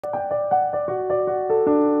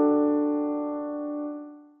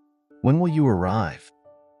When will you arrive?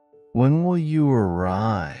 When will you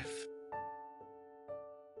arrive?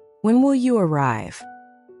 When will you arrive?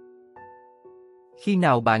 Khi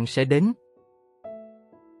nào bạn sẽ đến?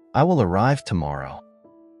 I will arrive tomorrow.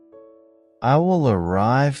 I will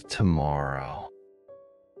arrive tomorrow.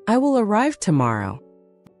 I will arrive tomorrow.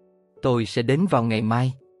 Tôi sẽ đến vào ngày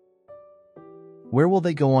mai. Where will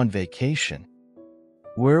they go on vacation?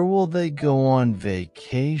 Where will they go on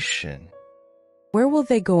vacation? Where will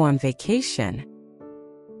they go on vacation?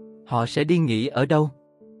 Họ sẽ đi nghỉ ở đâu?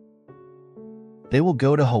 They will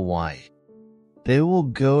go to Hawaii. They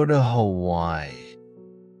will go to Hawaii.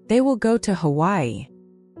 They will go to Hawaii.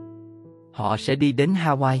 Họ sẽ đi đến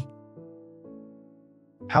Hawaii.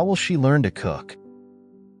 How will she learn to cook?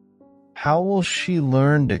 How will she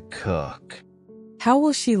learn to cook? How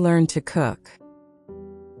will she learn to cook?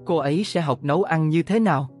 Cô ấy sẽ học nấu ăn như thế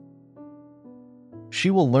nào? She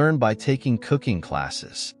will learn by taking cooking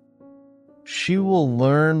classes. She will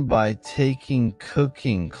learn by taking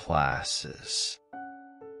cooking classes.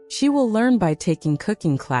 She will learn by taking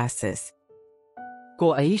cooking classes. Cô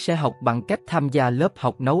ấy sẽ học bằng cách tham gia lớp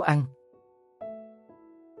học nấu ăn.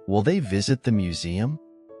 Will they visit the museum?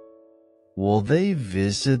 Will they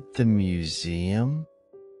visit the museum?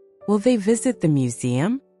 Will they visit the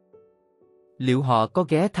museum? Liệu họ có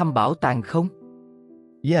ghé thăm bảo tàng không?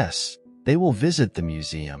 Yes, they will visit the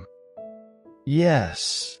museum.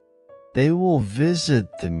 Yes, they will visit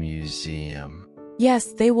the museum. Yes,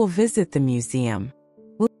 they will visit the museum.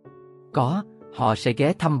 Có, họ sẽ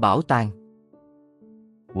ghé thăm bảo tàng.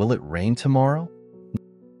 Will it rain tomorrow?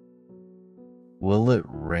 Will it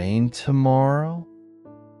rain tomorrow?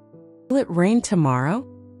 Will it rain tomorrow?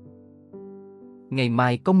 Ngày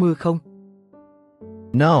mai có mưa không?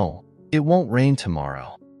 No, it won't rain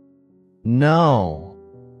tomorrow. No,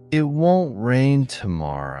 it won't rain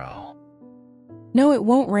tomorrow. No, it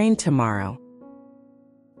won't rain tomorrow.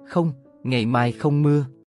 Không, ngày mai không mưa.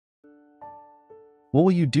 What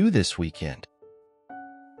will you do this weekend?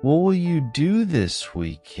 What will you do this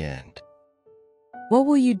weekend? What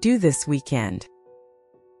will you do this weekend?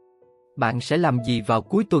 Bạn sẽ làm gì vào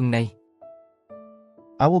cuối tuần này?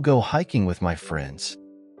 I will go hiking with my friends.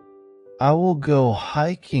 I will go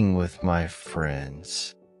hiking with my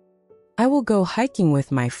friends. I will go hiking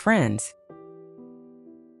with my friends.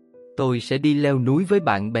 Tôi sẽ đi leo núi với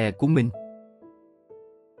bạn bè của mình.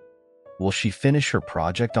 Will she finish her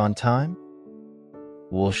project on time?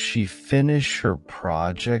 Will she finish her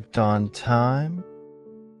project on time?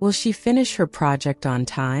 Will she finish her project on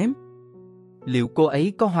time? Liệu cô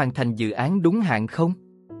ấy có hoàn thành dự án đúng hạn không?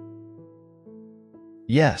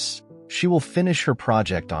 Yes, she will finish her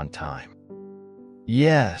project on time.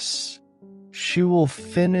 Yes, she will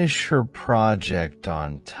finish her project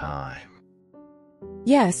on time.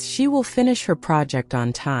 Yes, she will finish her project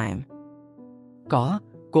on time. Có,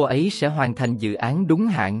 cô ấy sẽ hoàn thành dự án đúng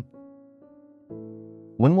hạn.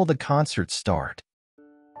 When will the concert start?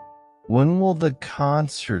 When will the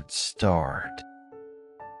concert start?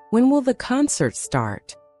 When will the concert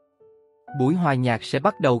start? Buổi hòa nhạc sẽ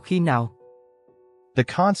bắt đầu khi nào? The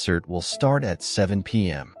concert will start at 7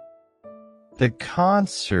 p.m. The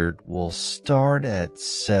concert will start at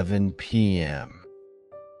 7 p.m.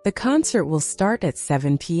 The concert will start at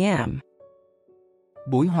 7 p.m.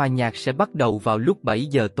 Buổi hòa nhạc sẽ bắt đầu vào lúc 7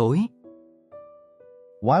 giờ tối.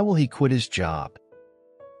 Why will he quit his job?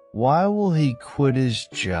 Why will he quit his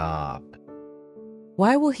job?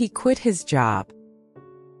 Why will he quit his job?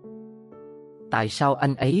 Tại sao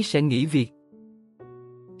anh ấy sẽ nghỉ việc?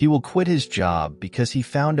 He will quit his job because he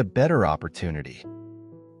found a better opportunity.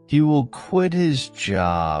 He will quit his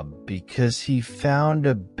job because he found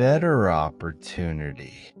a better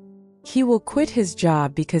opportunity. He will quit his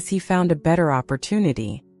job because he found a better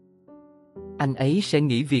opportunity. Anh ấy sẽ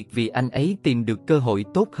nghỉ việc vì anh ấy tìm được cơ hội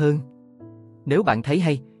tốt hơn. Nếu bạn thấy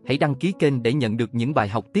hay, hãy đăng ký kênh để nhận được những bài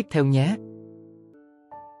học tiếp theo nhé.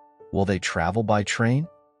 Will they travel by train?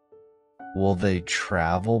 Will they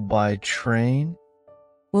travel by train?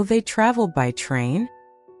 Will they travel by train?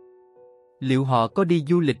 Liệu họ có đi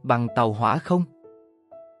du lịch bằng tàu hỏa không?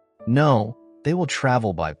 No, they will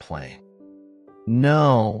travel by plane.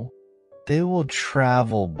 No, they will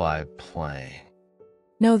travel by plane.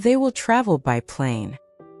 No, they will travel by plane.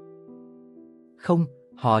 Không,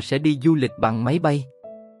 họ sẽ đi du lịch bằng máy bay.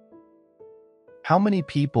 How many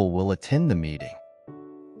people will attend the meeting?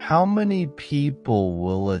 How many people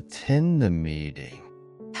will attend the meeting?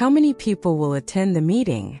 How many people will attend the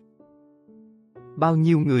meeting? Bao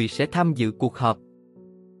nhiêu người sẽ tham dự cuộc họp?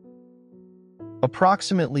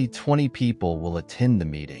 Approximately 20 people will attend the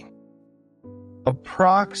meeting.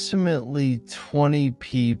 Approximately 20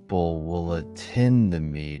 people will attend the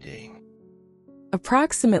meeting.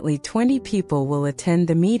 Approximately 20 people will attend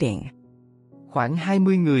the meeting. Khoảng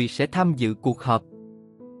 20 người sẽ tham dự cuộc họp.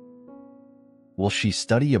 Will she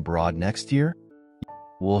study abroad next year?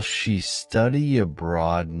 Will she study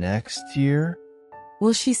abroad next year?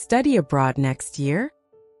 Will she study abroad next year?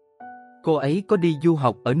 Cô ấy có đi du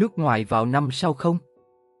học ở nước ngoài vào năm sau không?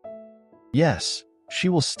 Yes, she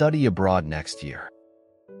will study abroad next year.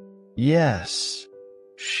 Yes,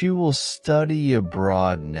 she will study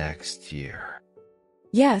abroad next year.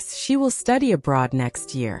 Yes, she will study abroad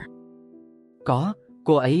next year. Có,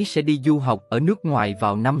 cô ấy sẽ đi du học ở nước ngoài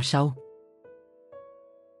vào năm sau.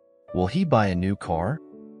 Will he buy a new car?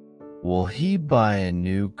 Will he buy a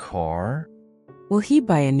new car? Will he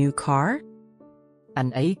buy a new car?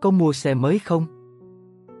 Anh ấy có mua xe mới không?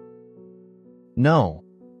 No,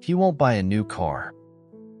 he won't buy a new car.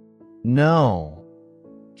 No,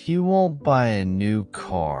 he won't buy a new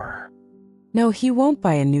car. No, he won't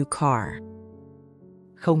buy a new car.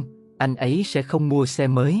 Không, anh ấy sẽ không mua xe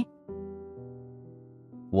mới.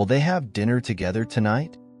 Will they have dinner together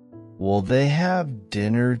tonight? Will they have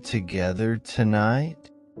dinner together tonight?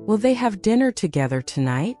 Will they have dinner together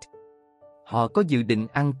tonight? Họ có dự định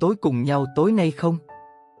ăn tối cùng nhau tối nay không?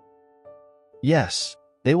 Yes,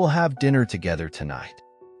 they will have dinner together tonight.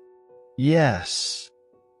 Yes,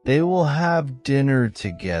 they will have dinner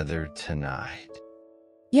together tonight.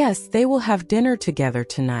 Yes, they will have dinner together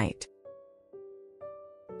tonight.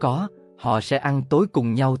 Có, họ sẽ ăn tối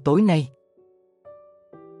cùng nhau tối nay.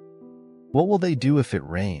 What will they do if it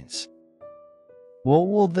rains? What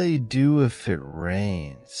will they do if it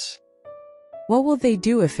rains? What will they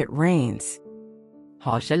do if it rains?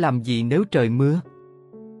 Họ sẽ làm gì nếu trời mưa?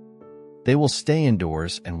 They will stay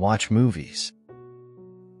indoors and watch movies.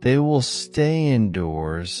 They will stay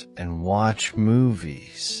indoors and watch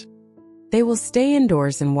movies. They will stay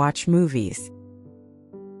indoors and watch movies.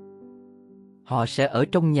 Họ sẽ ở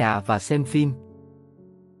trong nhà và xem phim.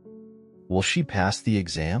 Will she pass the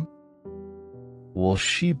exam? Will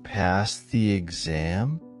she pass the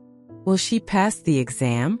exam? Will she pass the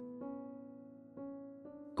exam?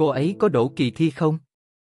 Cô ấy có đỗ kỳ thi không?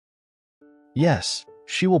 Yes,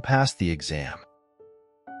 she will pass the exam.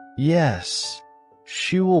 Yes,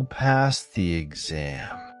 she will pass the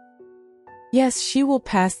exam. Yes, she will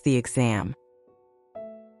pass the exam.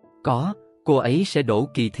 Có, cô ấy sẽ đỗ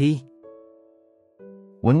kỳ thi.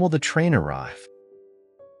 When will the train arrive?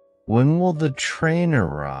 When will the train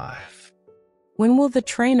arrive? When will the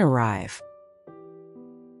train arrive?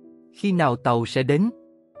 Khi nào tàu sẽ đến?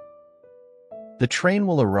 The train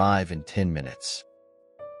will arrive in 10 minutes.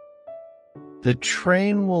 The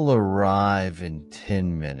train will arrive in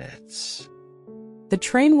 10 minutes. The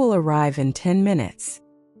train will arrive in 10 minutes.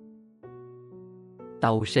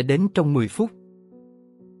 Tàu sẽ đến trong 10 phút.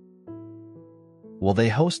 Will they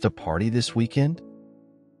host a party this weekend?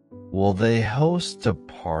 Will they host a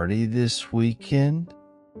party this weekend?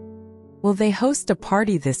 Will they host a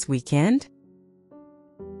party this weekend?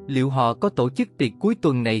 Liệu họ có tổ chức tiệc cuối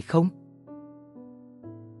tuần này không?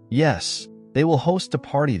 Yes, they will host a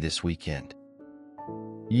party this weekend.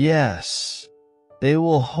 Yes, they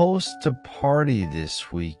will host a party this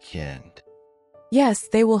weekend. Yes,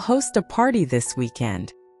 they will host a party this weekend.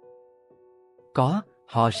 Có,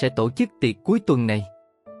 họ sẽ tổ chức tiệc cuối tuần này.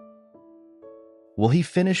 Will he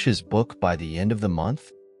finish his book by the end of the month?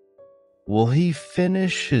 Will he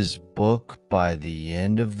finish his book by the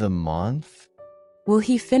end of the month? Will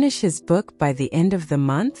he finish his book by the end of the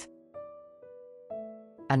month?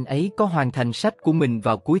 Anh ấy có hoàn thành sách của mình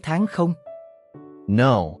vào cuối tháng không?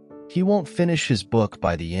 No, he won't finish his book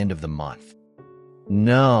by the end of the month.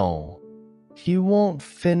 No, he won't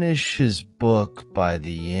finish his book by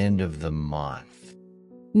the end of the month.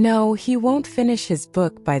 No, he won't finish his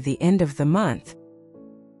book by the end of the month.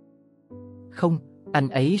 Không, anh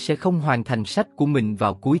ấy sẽ không hoàn thành sách của mình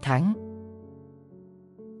vào cuối tháng.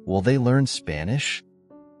 Will they learn Spanish?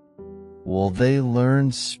 Will they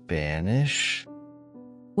learn Spanish?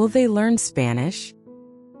 Will they learn Spanish?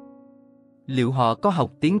 Liệu họ có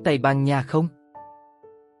học tiếng Tây Ban Nha không?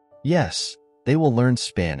 Yes, they will learn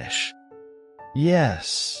Spanish.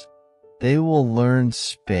 Yes, they will learn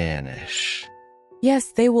Spanish. Yes,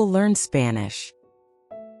 they will learn Spanish.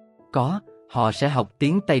 Có, họ sẽ học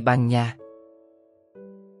tiếng Tây Ban Nha.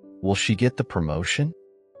 Will she get the promotion?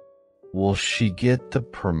 Will she get the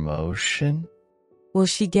promotion? Will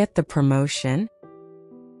she get the promotion?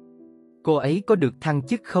 Cô ấy có được thăng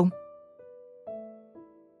chức không?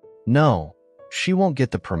 No, she won't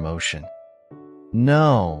get the promotion.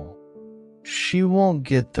 No, she won't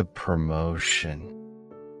get the promotion.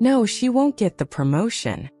 No, she won't get the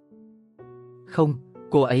promotion. Không,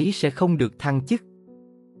 cô ấy sẽ không được thăng chức.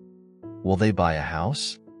 Will they buy a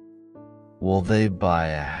house? Will they buy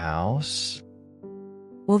a house?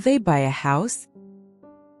 Will they buy a house?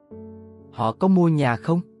 Họ có mua nhà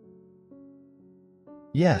không?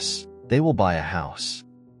 Yes, they will buy a house.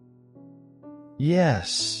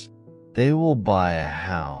 Yes, they will buy a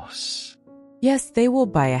house. Yes, they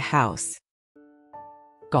will buy a house.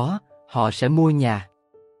 Có, họ sẽ mua nhà.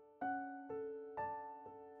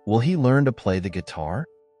 Will he learn to play the guitar?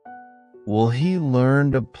 Will he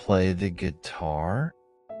learn to play the guitar?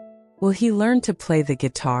 Will he learn to play the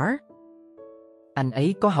guitar? Anh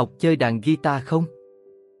ấy có học chơi đàn guitar không?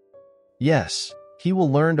 Yes, he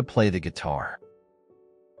will learn to play the guitar.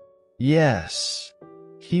 Yes,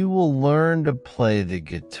 he will learn to play the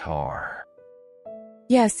guitar.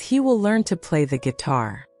 Yes, he will learn to play the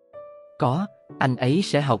guitar. Có, anh ấy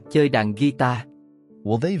sẽ học chơi đàn guitar.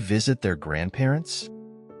 Will they visit their grandparents?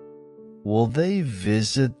 Will they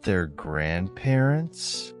visit their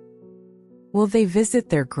grandparents? Will they visit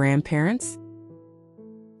their grandparents?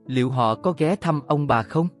 Liệu họ có ghé thăm ông bà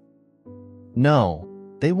không? No,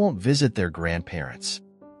 they won't visit their grandparents.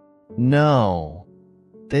 No,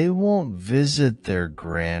 they won't visit their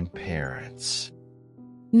grandparents.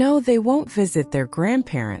 No, they won't visit their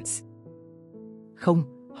grandparents. Không,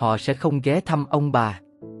 họ sẽ không ghé thăm ông bà.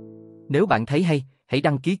 Nếu bạn thấy hay, hãy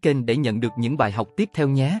đăng ký kênh để nhận được những bài học tiếp theo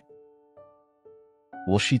nhé.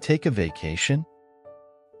 Will she take a vacation?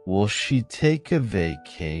 Will she take a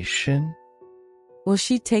vacation? Will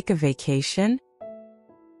she take a vacation?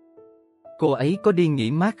 Cô ấy có đi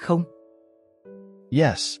nghỉ mát không?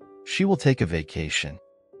 Yes, she will take a vacation.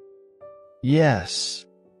 Yes,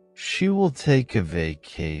 she will take a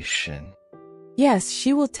vacation. Yes,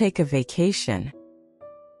 she will take a vacation.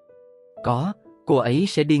 Có, cô ấy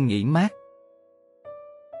sẽ đi nghỉ mát.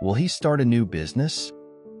 Will he start a new business?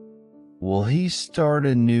 Will he start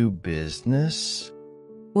a new business?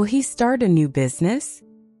 Will he start a new business?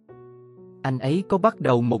 Anh ấy có bắt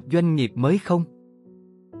đầu một doanh nghiệp mới không?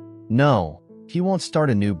 No, he won't start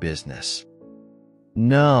a new business.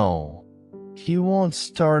 No, he won't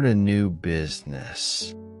start a new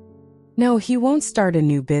business. No, he won't start a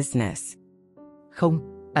new business. Không,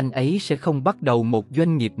 anh ấy sẽ không bắt đầu một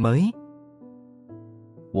doanh nghiệp mới.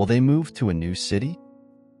 Will they move to a new city?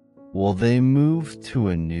 Will they move to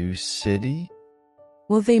a new city?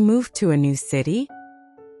 Will they move to a new city?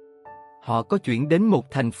 Họ có chuyển đến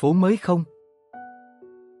một thành phố mới không?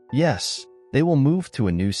 Yes, they will move to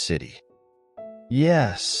a new city.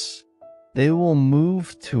 Yes, they will move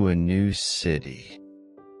to a new city.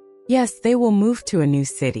 Yes, they will move to a new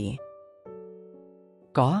city.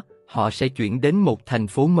 Có, họ sẽ chuyển đến một thành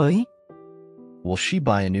phố mới. Will she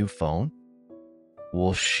buy a new phone?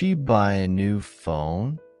 Will she buy a new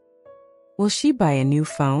phone? Will she buy a new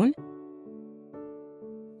phone?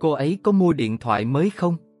 Cô ấy có mua điện thoại mới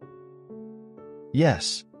không?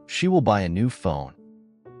 Yes, she will buy a new phone.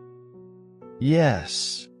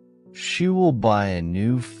 Yes, she will buy a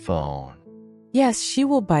new phone. Yes, she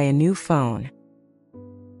will buy a new phone.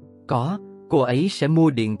 Có, cô ấy sẽ mua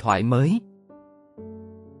điện thoại mới.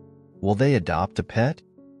 Will they adopt a pet?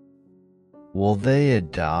 Will they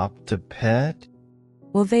adopt a pet?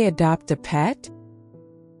 Will they adopt a pet?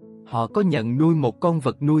 Họ có nhận nuôi một con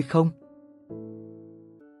vật nuôi không?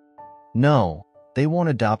 No, they won't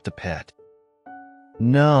adopt a pet.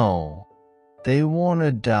 No, they won't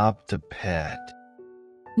adopt a pet.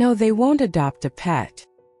 No, they won't adopt a pet.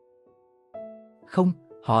 Không,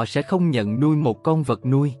 họ sẽ không nhận nuôi một con vật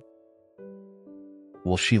nuôi.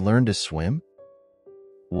 Will she learn to swim?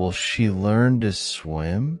 Will she learn to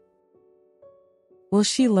swim? Will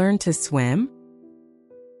she learn to swim?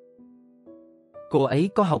 Cô ấy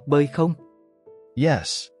có học bơi không?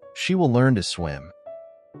 Yes, she will learn to swim.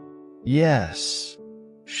 Yes,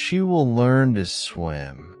 she will learn to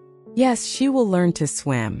swim. Yes, she will learn to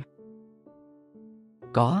swim.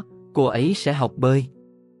 Có, cô ấy sẽ học bơi.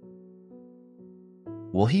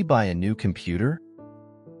 Will he buy a new computer?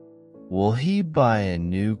 Will he buy a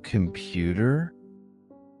new computer?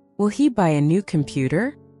 Will he buy a new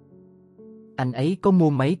computer? Anh ấy có mua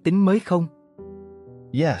máy tính mới không?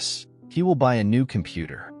 Yes, he will buy a new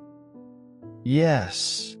computer.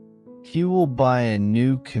 Yes, he will buy a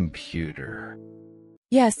new computer.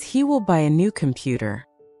 Yes, he will buy a new computer.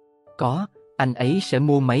 Có, anh ấy sẽ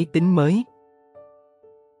mua máy tính mới.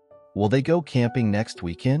 Will they go camping next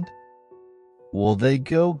weekend? Will they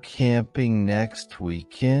go camping next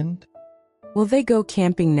weekend? Will they go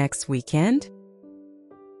camping next weekend?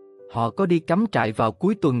 Họ có đi cắm trại vào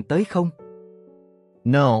cuối tuần tới không?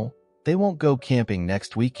 No, they won't go camping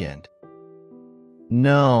next weekend.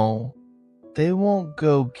 No, they won't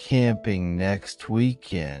go camping next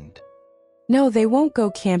weekend. No, they won't go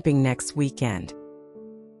camping next weekend.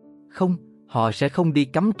 Không, họ sẽ không đi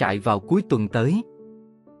cắm trại vào cuối tuần tới.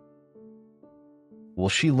 Will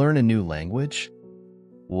she learn a new language?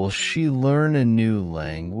 Will she learn a new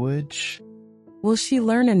language? Will she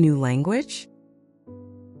learn a new language?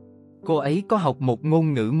 Cô ấy có học một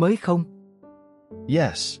ngôn ngữ mới không?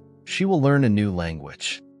 Yes, she will learn a new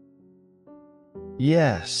language.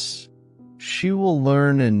 Yes, she will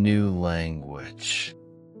learn a new language.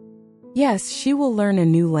 Yes, she will learn a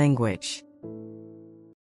new language.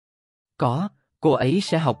 Có, cô ấy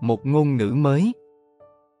sẽ học một ngôn ngữ mới.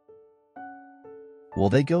 Will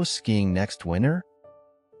they go skiing next winter?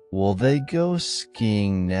 Will they go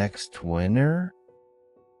skiing next winter?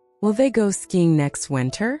 Will they go skiing next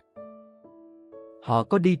winter? Họ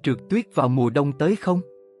có đi trượt tuyết vào mùa đông tới không?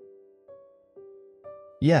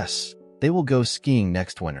 Yes, they will go skiing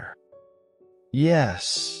next winter.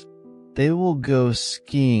 Yes, they will go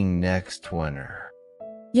skiing next winter.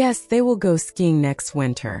 Yes, they will go skiing next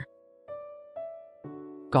winter.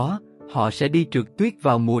 Có, họ sẽ đi trượt tuyết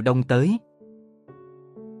vào mùa đông tới.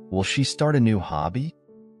 Will she start a new hobby?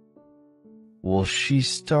 Will she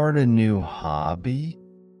start a new hobby?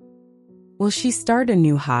 Will she start a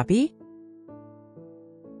new hobby?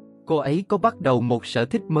 Cô ấy có bắt đầu một sở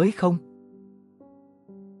thích mới không?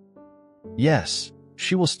 Yes,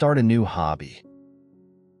 she will start a new hobby.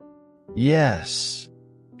 Yes,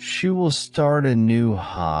 she will start a new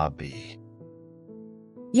hobby.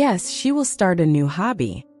 Yes, she will start a new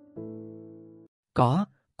hobby. Có,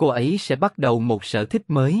 cô ấy sẽ bắt đầu một sở thích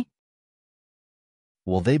mới.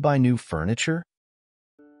 Will they buy new furniture?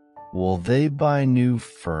 Will they buy new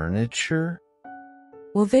furniture?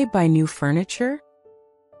 Will they buy new furniture?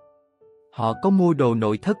 Họ có mua đồ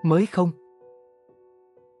nội thất mới không?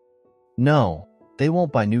 No, they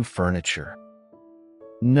won't buy new furniture.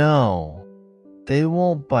 No, they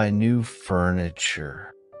won't buy new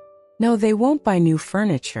furniture. No, they won't buy new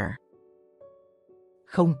furniture.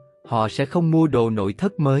 Không, họ sẽ không mua đồ nội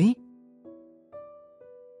thất mới.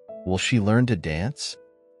 Will she learn to dance?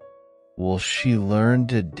 Will she learn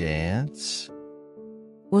to dance?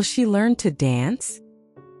 Will she learn to dance?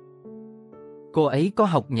 Cô ấy có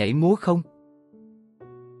học nhảy múa không?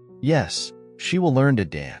 Yes, she will learn to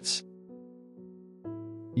dance.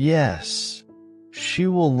 Yes, she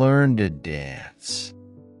will learn to dance.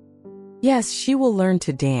 Yes, she will learn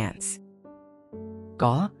to dance.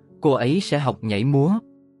 Có, cô ấy sẽ học nhảy múa.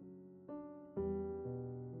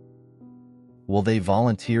 Will they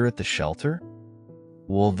volunteer at the shelter?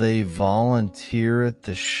 Will they volunteer at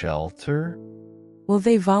the shelter? Will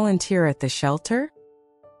they volunteer at the shelter?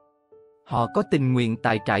 Họ có tình nguyện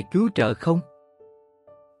tại trại cứu trợ không?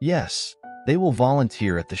 Yes, they will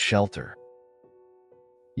volunteer at the shelter.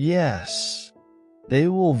 Yes, they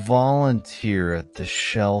will volunteer at the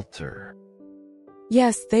shelter.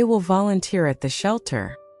 Yes, they will volunteer at the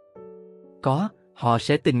shelter. Có, họ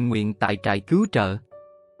sẽ tình nguyện tại trại cứu trợ.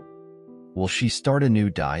 Will she start a new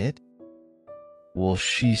diet? Will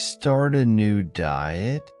she start a new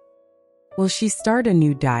diet? Will she start a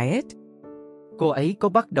new diet? Cô ấy có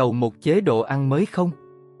bắt đầu một chế độ ăn mới không?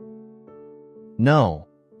 No,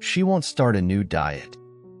 she won't start a new diet.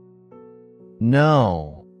 No,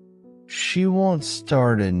 she won't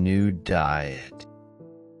start a new diet.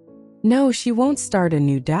 No, she won't start a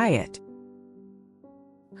new diet.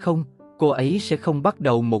 Không, cô ấy sẽ không bắt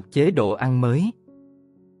đầu một chế độ ăn mới.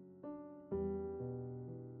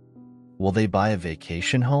 Will they buy a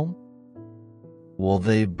vacation home? Will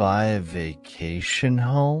they buy a vacation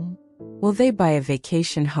home? Will they buy a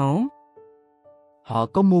vacation home? Họ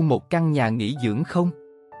có mua một căn nhà nghỉ dưỡng không?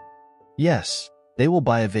 Yes, they will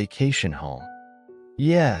buy a vacation home.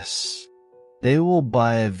 Yes, they will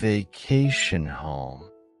buy a vacation home.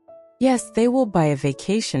 Yes, they will buy a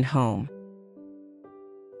vacation home.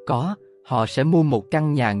 Có, họ sẽ mua một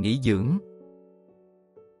căn nhà nghỉ dưỡng.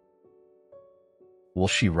 Will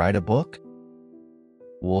she write a book?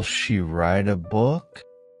 Will she write a book?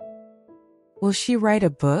 Will she write a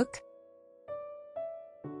book?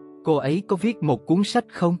 Cô ấy có viết một cuốn sách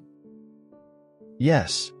không?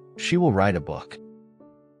 Yes, she will write a book.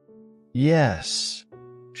 Yes,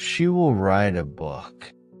 she will write a book.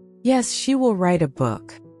 Yes, she will write a book.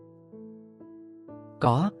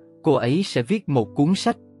 Có, cô ấy sẽ viết một cuốn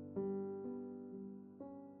sách.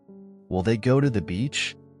 Will they go to the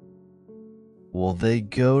beach? Will they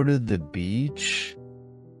go to the beach?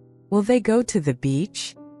 Will they go to the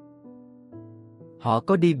beach? Họ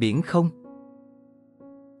có đi biển không?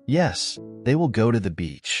 Yes, they will go to the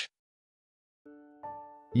beach.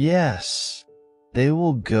 Yes, they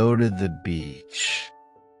will go to the beach.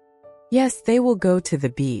 Yes, they will go to the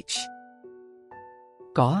beach.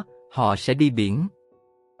 Có, họ sẽ đi biển.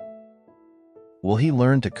 Will he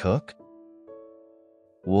learn to cook?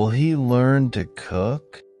 Will he learn to cook?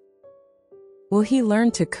 Will he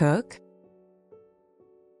learn to cook?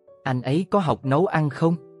 Anh ấy có học nấu ăn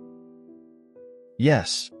không?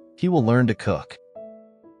 Yes, he will learn to cook.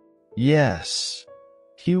 Yes,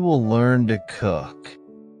 he will learn to cook.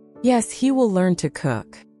 Yes, he will learn to cook.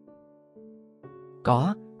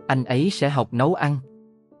 Có, anh ấy sẽ học nấu ăn.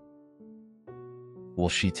 Will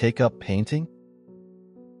she take up painting?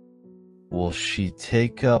 Will she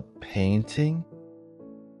take up painting?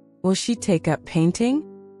 Will she take up painting?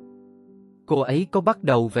 Cô ấy có bắt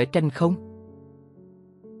đầu vẽ tranh không?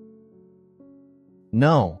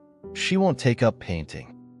 No, she won't take up painting.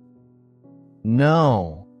 No,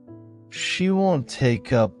 she won't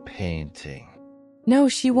take up painting. No,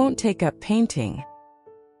 she won't take up painting.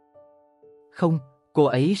 Không, cô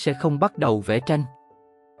ấy sẽ không bắt đầu vẽ tranh.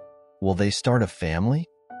 Will they start a family?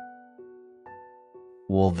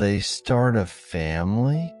 Will they start a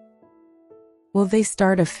family? Will they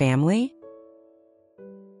start a family?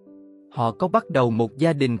 Họ có bắt đầu một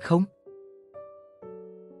gia đình không?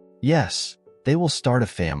 Yes, they will start a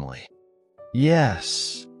family.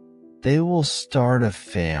 Yes, they will start a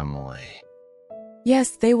family.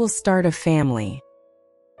 Yes, they will start a family.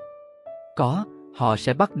 Có, họ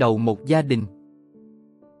sẽ bắt đầu một gia đình.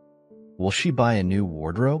 Will she buy a new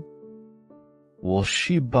wardrobe? Will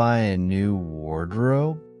she buy a new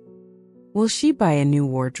wardrobe? Will she buy a new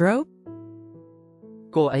wardrobe?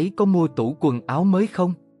 Cô ấy có mua tủ quần áo mới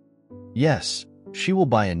không? Yes, she will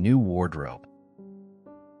buy a new wardrobe.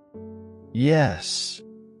 Yes,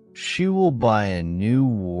 she will buy a new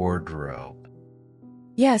wardrobe.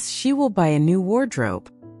 Yes, she will buy a new wardrobe.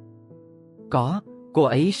 Có, cô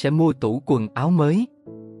ấy sẽ mua tủ quần áo mới.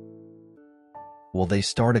 Will they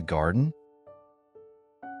start a garden?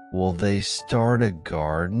 Will they start a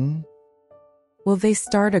garden? Will they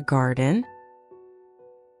start a garden?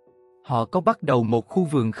 Họ có bắt đầu một khu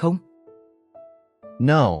vườn không?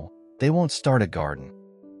 No, they won't start a garden.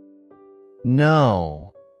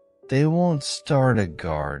 No, they won't start a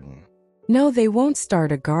garden. No, they won't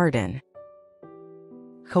start a garden.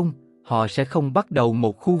 Không, họ sẽ không bắt đầu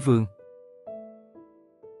một khu vườn.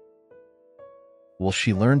 Will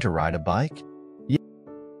she learn to ride a bike?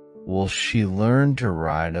 Will she learn to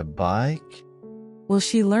ride a bike? Will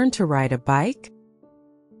she learn to ride a bike?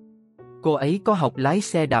 Cô ấy có học lái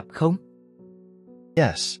xe đạp không?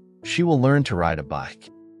 Yes, she will learn to ride a bike.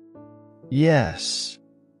 Yes,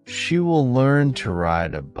 she will learn to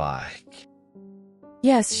ride a bike.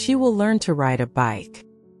 Yes, she will learn to ride a bike.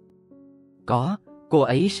 Có, cô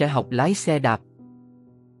ấy sẽ học lái xe đạp.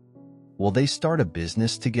 Will they start a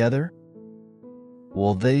business together?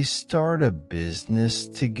 Will they start a business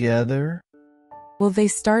together? Will they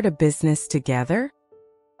start a business together?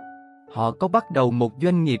 Họ có bắt đầu một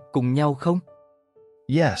doanh nghiệp cùng nhau không?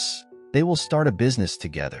 Yes, they will start a business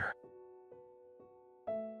together.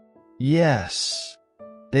 Yes,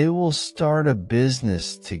 they will start a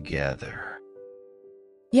business together.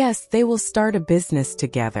 Yes, they will start a business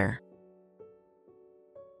together.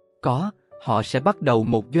 Có, họ sẽ bắt đầu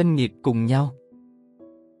một doanh nghiệp cùng nhau.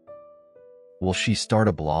 Will she start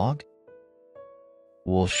a blog?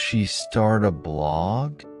 Will she start a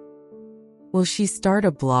blog? Will she start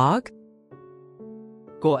a blog?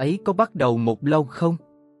 Cô ấy có bắt đầu một blog không?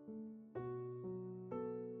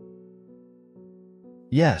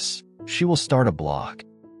 Yes, she will start a blog.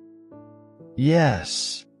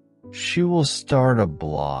 Yes, she will start a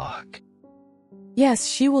blog. Yes,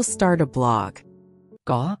 she will start a blog.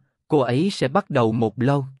 Có, cô ấy sẽ bắt đầu một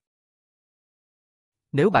blog.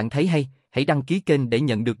 Nếu bạn thấy hay, hãy đăng ký kênh để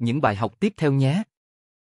nhận được những bài học tiếp theo nhé.